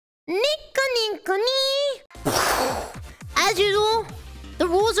As usual, the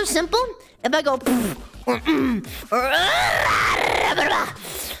rules are simple. If I go...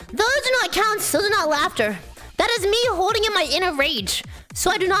 Those do not count. Those are not laughter. That is me holding in my inner rage, so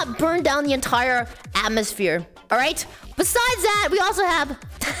I do not burn down the entire atmosphere. All right? Besides that, we also have...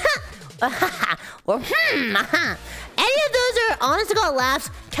 or any of those are honest to God laughs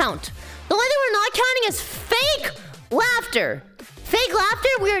count. The only thing we're not counting is fake laughter. Fake laughter,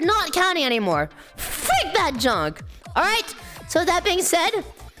 we are not counting anymore. Freak that junk. All right? So that being said,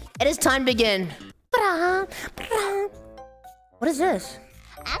 it is time to begin. What is this?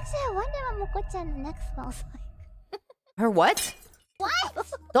 Actually, I wonder what Moko-chan's neck smells like. Her what? What?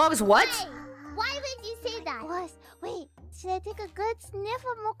 Dog's what? Why would you say that? Wait, should I take a good sniff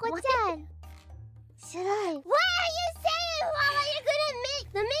of Moko-chan? Should I? What are you saying, Mama? You're gonna make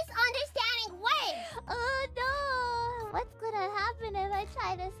the misunderstanding way! Oh no! What's gonna happen if I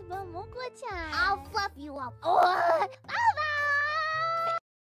try to smell Moko-chan? I'll fluff you up. Oh!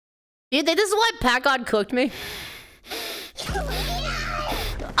 You think this is why Pat God cooked me?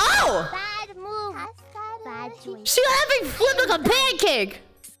 Oh! Bad move. Bad choice. She got having flipped like a pancake!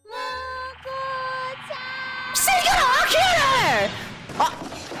 Moko-chan! She got a killer!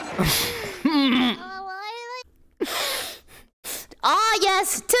 Ah,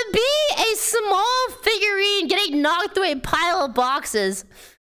 yes, to be a small figurine getting knocked through a pile of boxes.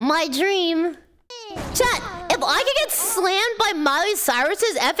 My dream. Chat, if I could get slammed by Miley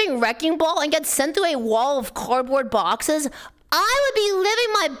Cyrus's effing wrecking ball and get sent through a wall of cardboard boxes, I would be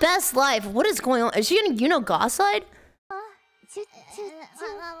living my best life. What is going on? Is she in Gosside?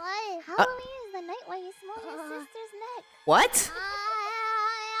 Halloween is the night when you smell your sister's neck. What?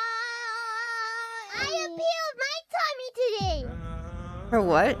 I appealed my tummy today. Her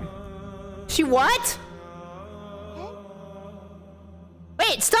what? She what?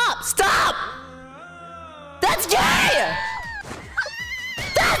 Wait, stop! Stop! That's gay!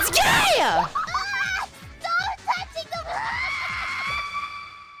 That's gay! Stop touching the...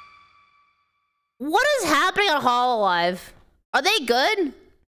 What is happening on Hololive? Are they good?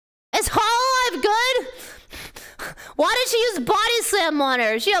 Is Hololive good? Why did she use Body Slam on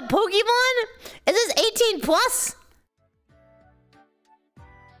her? Is she a Pokemon? Is this 18 plus?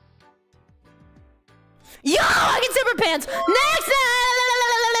 Yo, I can zip her pants. Next!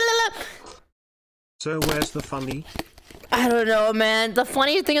 So where's the funny? I don't know, man. The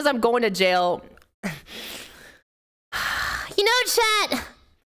funny thing is I'm going to jail. You know, chat.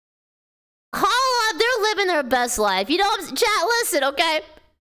 Hololive, they're living their best life. You know, chat, listen, okay?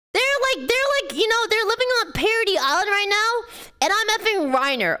 They're like, you know, they're living on Parody Island right now, and I'm effing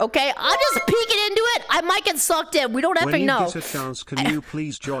Reiner, okay? I'm just peeking into it. I might get sucked in. We don't effing know. When you get a chance, can you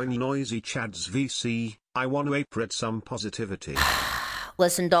please join Noisy Chad's VC? I want to spread some positivity.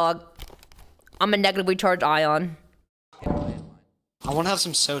 Listen, dog. I'm a negatively charged ion. I want to have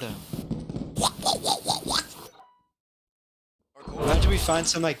some soda. Imagine we find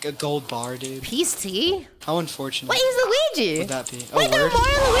some like a gold bar, dude. Peace tea? How unfortunate. Wait, he's Luigi. Would that be? Wait, Oh, they're word?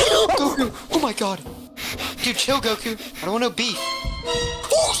 Mario and Luigi. Goku! Oh my god! Dude, chill, Goku. I don't want no beef.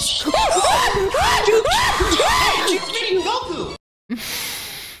 Goku!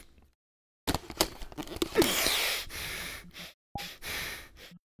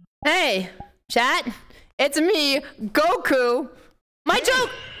 Hey, chat. It's me, Goku. My joke.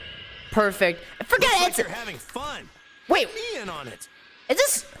 Perfect. Forget it. Like you're having fun. Wait. Me in on it. Is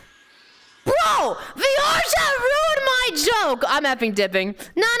this... Bro! VR chat ruined my joke! I'm effing dipping.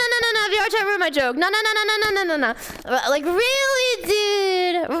 No. VR chat ruined my joke. No. Like, really,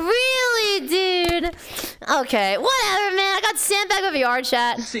 dude? Really, dude? Okay, whatever, man. I got sandbagged with VR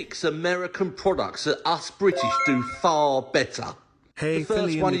chat. 6 American products that us British do far better. Hey, the first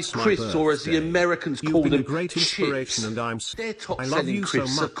Filian, one is crisps, or as the Americans call them, a great inspiration, chips. and Their I love top-selling you so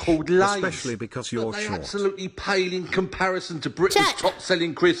crisps are much, called Lay's. especially because you're But they short. absolutely pale in comparison to Britain's Chat,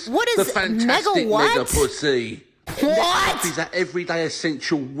 top-selling crisps. what is the fantastic Mega what? Mega Pussy. What? Is that everyday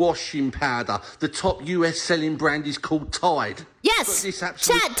essential washing powder. The top US selling brand is called Tide. Yes! But this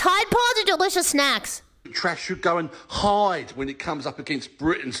absolute Chat, Tide Pods are delicious snacks. trash should go and hide when it comes up against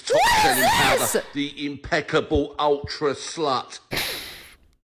Britain's What is top-selling this? powder. The impeccable Ultra Slut.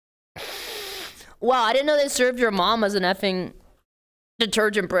 Wow, I didn't know they served your mom as an effing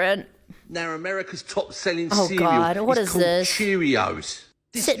detergent brand. Now, America's top-selling Oh, cereal God, what is called this? Cheerios.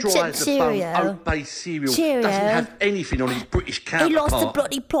 This dry as a bone Cheerio. oat-based cereal Cheerio. doesn't have anything on its British He counterpart. lost the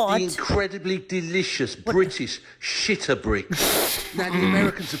bloody plot. The incredibly delicious British shitter bricks. Now, the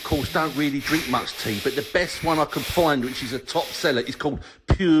Americans, of course, don't really drink much tea, but the best one I can find, which is a top seller, is called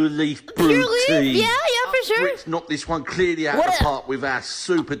Pure Leaf Brew Pure Tea. Leaf? Yeah, for you sure? Brits knocked this one clearly out of the park with our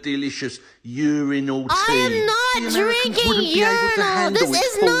super delicious urinal tea. I am not the Americans drinking wouldn't be able to urinal. handle This its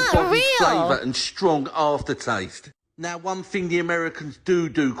is not full-bodied real. flavour and strong aftertaste. Now, one thing the Americans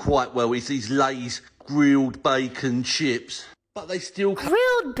do quite well is these Lay's grilled bacon chips. But they still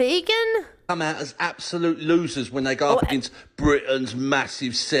Grilled bacon? come out as absolute losers when they go up against Britain's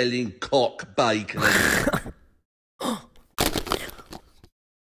massive selling cock bacon.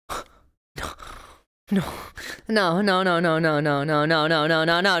 No. No. Wait.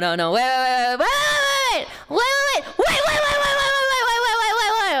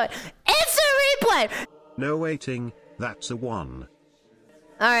 It's a replay. No waiting, that's a 1.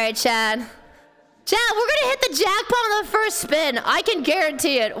 All right, Chad. Chad, we're gonna hit the jackpot on the first spin. I can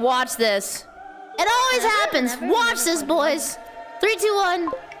guarantee it. Watch this. It always happens. Watch this, boys. 3, 2, 1.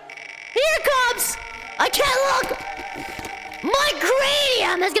 Here it comes. I can't look. My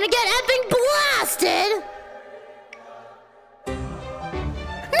cranium is gonna get effing blasted.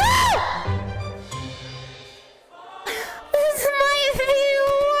 No! This might be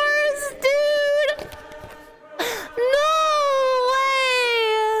worse, dude. No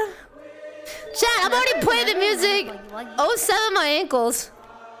way. Chat, I'm already playing the music. 07 my ankles.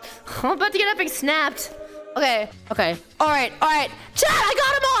 I'm about to get effing snapped. Okay. Alright. Chat, I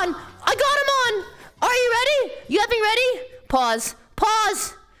got him on. Are you ready? You effing ready? Pause.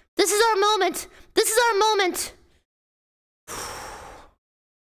 This is our moment.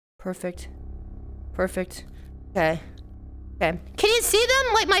 Perfect. Okay. Can you see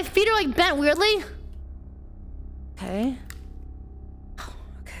them? Like my feet are like bent weirdly. Okay.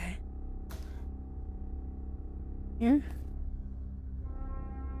 Here.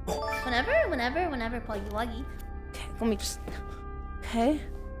 Whenever, Puggy Wuggy. Okay, let me just... Okay.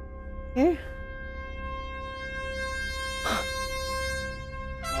 Here.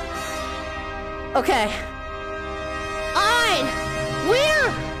 Okay. Alright!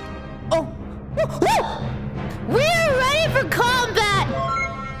 We're ready for combat!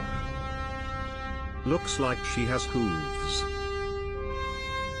 Looks like she has hooves.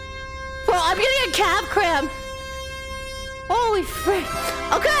 Bro, I'm getting a calf cramp. Holy frick.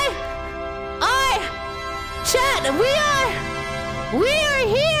 Okay. Alright. Chat, we are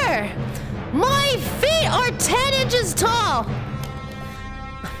here. My feet are 10 inches tall.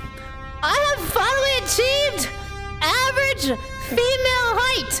 I have finally achieved average female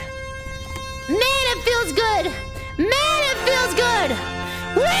height. Man, it feels good.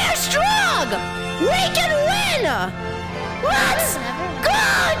 We're strong. We can win. Let's go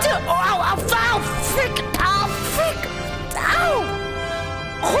to... Ow, frick. Ow.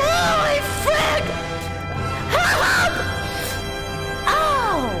 Holy frick. Help.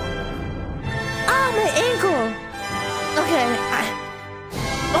 Ow, my ankle. Okay.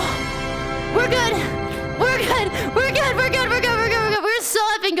 We're good. We're so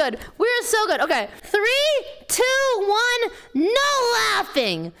effing good. We're so good. Okay. 3, 2, 1. No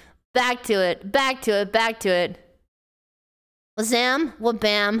laughing. Back to it. Wazam.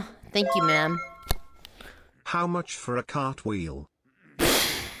 Wabam. Thank you, ma'am. How much for a cartwheel?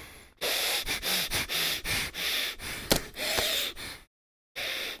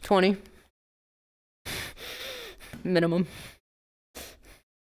 $20 minimum.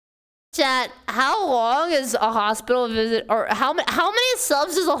 Chat, how long is a hospital visit, or how many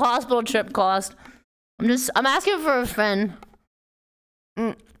subs does a hospital trip cost? I'm asking for a friend.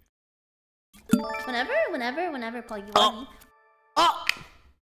 Whenever, Puggy Wuggy.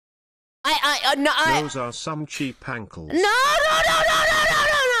 No, Those are some cheap ankles. No.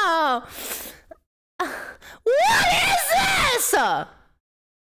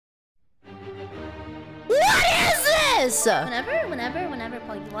 What is this? Whenever,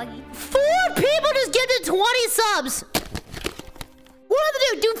 Puggy Wuggy. 4 people just get to 20 subs. What do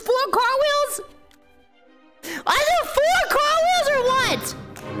they do? Do 4 cartwheels? I do 4 cartwheels or what?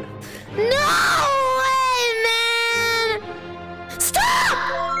 No way, man! Stop!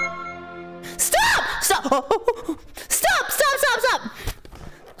 Stop!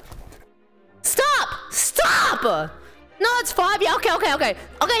 No, it's 5. Yeah, okay.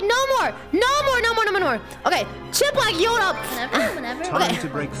 Okay, no more. Okay, chip like Yoda. Whenever. Time to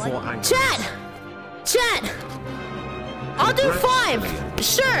break 4 ankles. Chat. I'll do 5.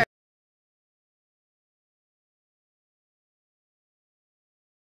 Sure.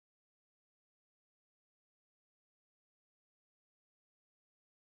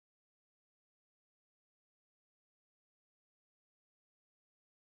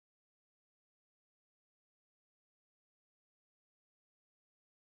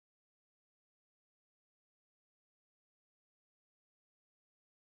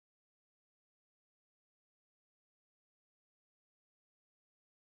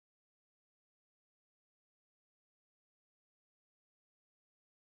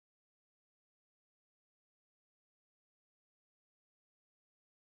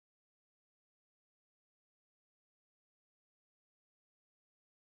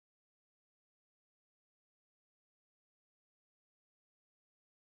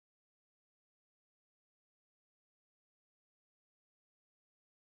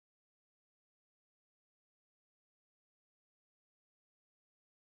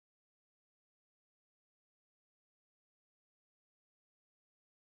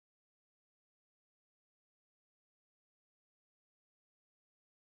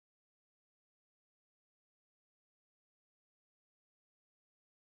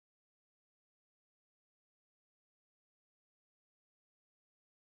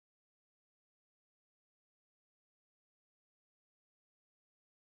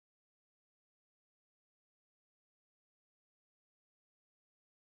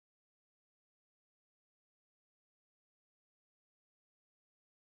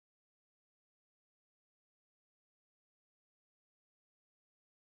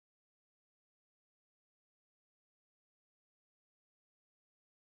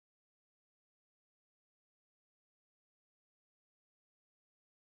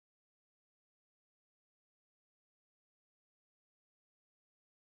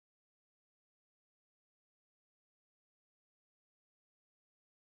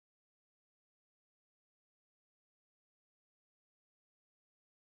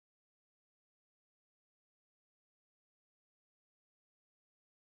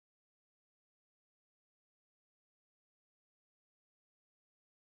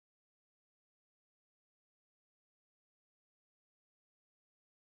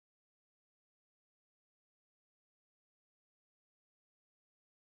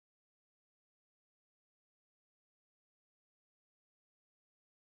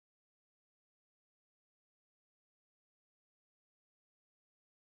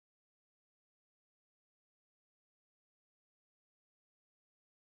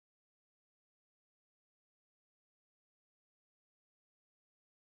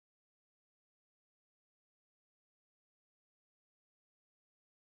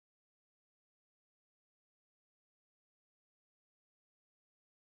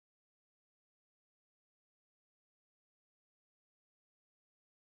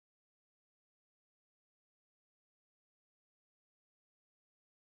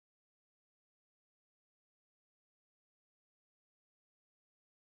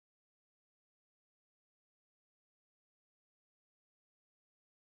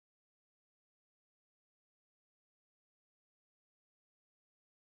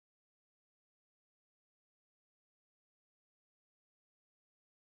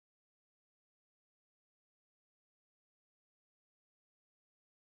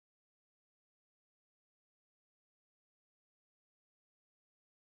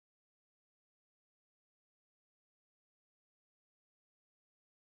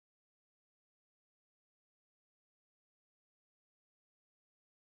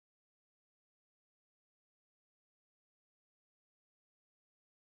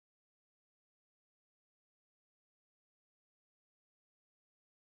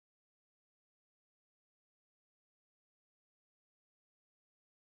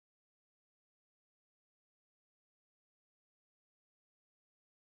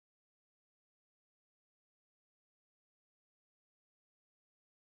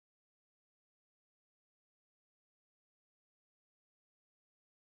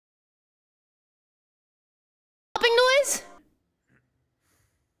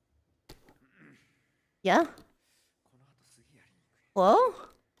 Yeah? Hello?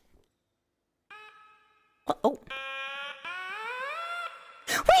 Oh.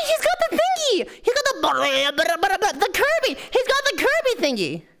 Wait, he's got the thingy! He's got the Kirby! He's got the Kirby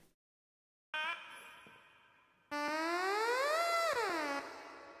thingy!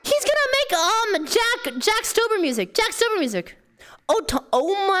 He's gonna make Jack Stober music. Jack Stober music.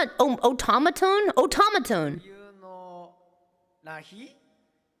 Automaton? Automaton.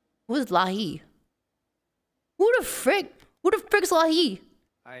 Who's Lahi? Who the frick's Lahi?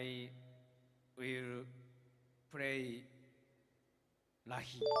 I will play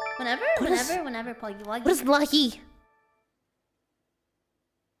Lahi. Whenever, what is Lahi?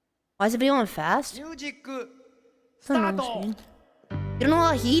 Why is it video on fast? Music I start. don't know, you don't know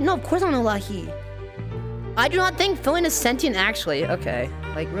Lahi? No, of course I don't know Lahi. I do not think Filian is sentient actually. Okay.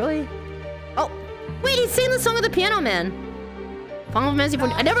 Like, really? Oh, wait, he's singing the song of the Piano Man. Final Fantasy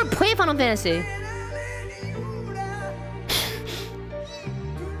 14. I never played Final Fantasy.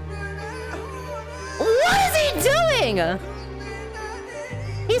 What is he doing?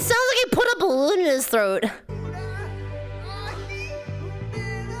 He sounds like he put a balloon in his throat.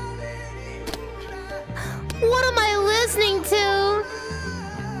 What am I listening to?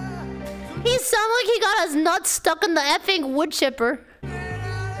 He sounds like he got his nuts stuck in the effing wood chipper.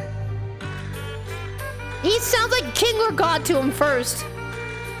 He sounds like King or God to him first.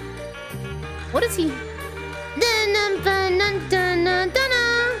 What is he?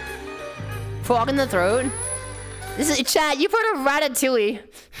 Frog in the throat? This is chat, you've heard of Ratatouille.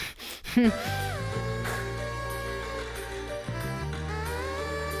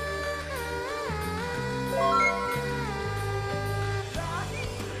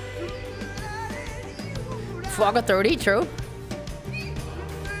 Frog of 30, true.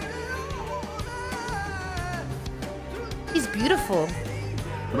 He's beautiful.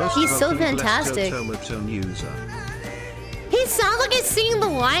 He's so fantastic. He sounds like he's singing the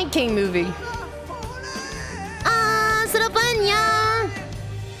Lion King movie.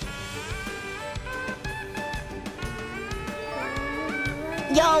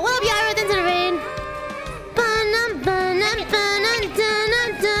 Yo, what up, y'all? Everything to the rain.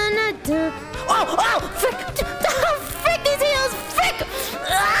 Oh, frick! Frick these heels! Frick!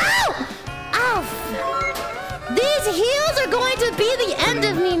 Ow! Ow! These heels are going to be the end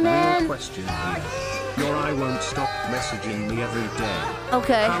of me, man. Question. Your eye won't stop messaging me every day.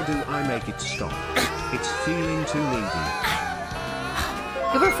 Okay. How do I make it stop? It's feeling too needy.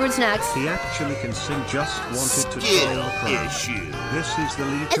 Give her fruit snacks. He actually can sing. Just wanted to join the crowd. This is the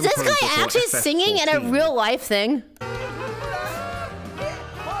lead. Is this guy actually singing in a real life thing?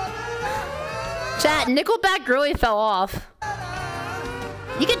 Chat, Nickelback really fell off.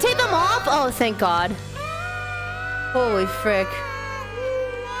 You can take them off? Oh, thank God. Holy frick.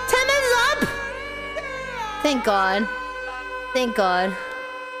 10 minutes up! Thank God. Thank God.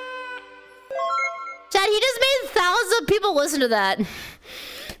 Chat, he just made thousands of people listen to that.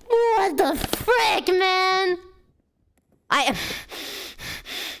 What the frick, man? And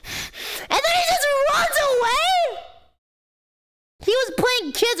then he just runs away? He was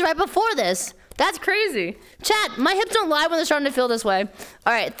playing kids right before this. That's crazy. Chat, my hips don't lie when they're starting to feel this way.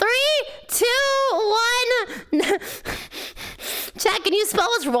 All right, 3, 2, 1. Chat, can you spell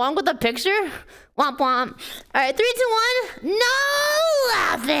what's wrong with the picture? Womp womp. All right, 3, 2, 1. No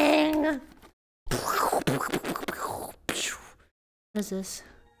laughing. What is this?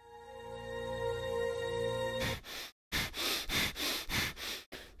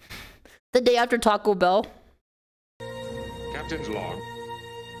 The day after Taco Bell. Captain's log.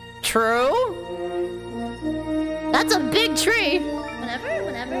 True. That's a big tree.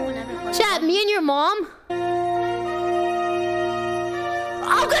 Whenever. Chat, me and your mom.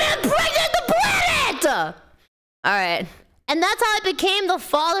 I'm gonna impregnate the planet! Alright. And that's how I became the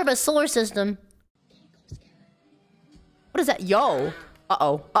father of a solar system. What is that? Yo.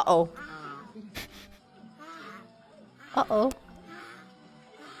 Uh-oh. Uh-oh. Uh-oh.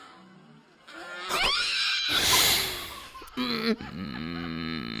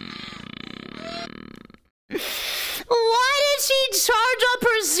 Why did she charge up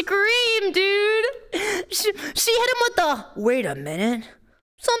her scream, dude? She hit him with the, wait a minute,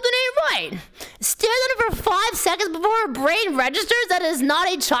 something ain't right. Stares at her for 5 seconds before her brain registers that it is not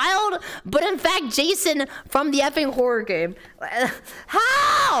a child, but in fact Jason from the effing horror game.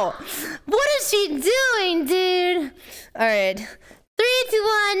 How? What is she doing, dude? All right, 3, 2,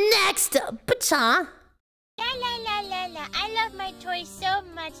 1, next. Pacha. La la la la la. I love my toys so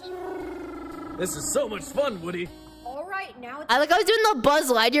much. This is so much fun, Woody. All right, now. I was doing the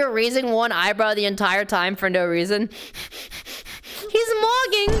Buzz Lightyear raising one eyebrow the entire time for no reason. He's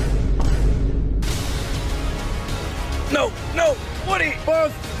mogging. No, no, Woody!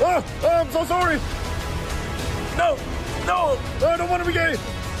 Boss! I'm so sorry! No, no! I don't want to be gay!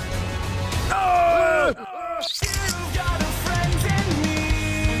 No!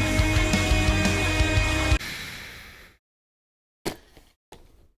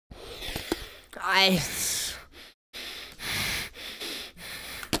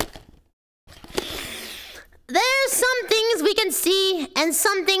 There's some things we can see and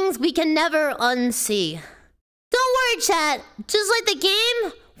some things we can never unsee. Don't worry, chat. Just like the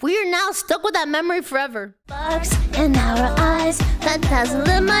game, we are now stuck with that memory forever. Sparks in our eyes, that dazzle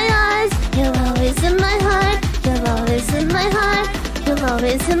in my eyes. You're always in my heart. You're always in my heart. You're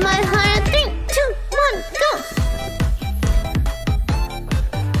always in my heart.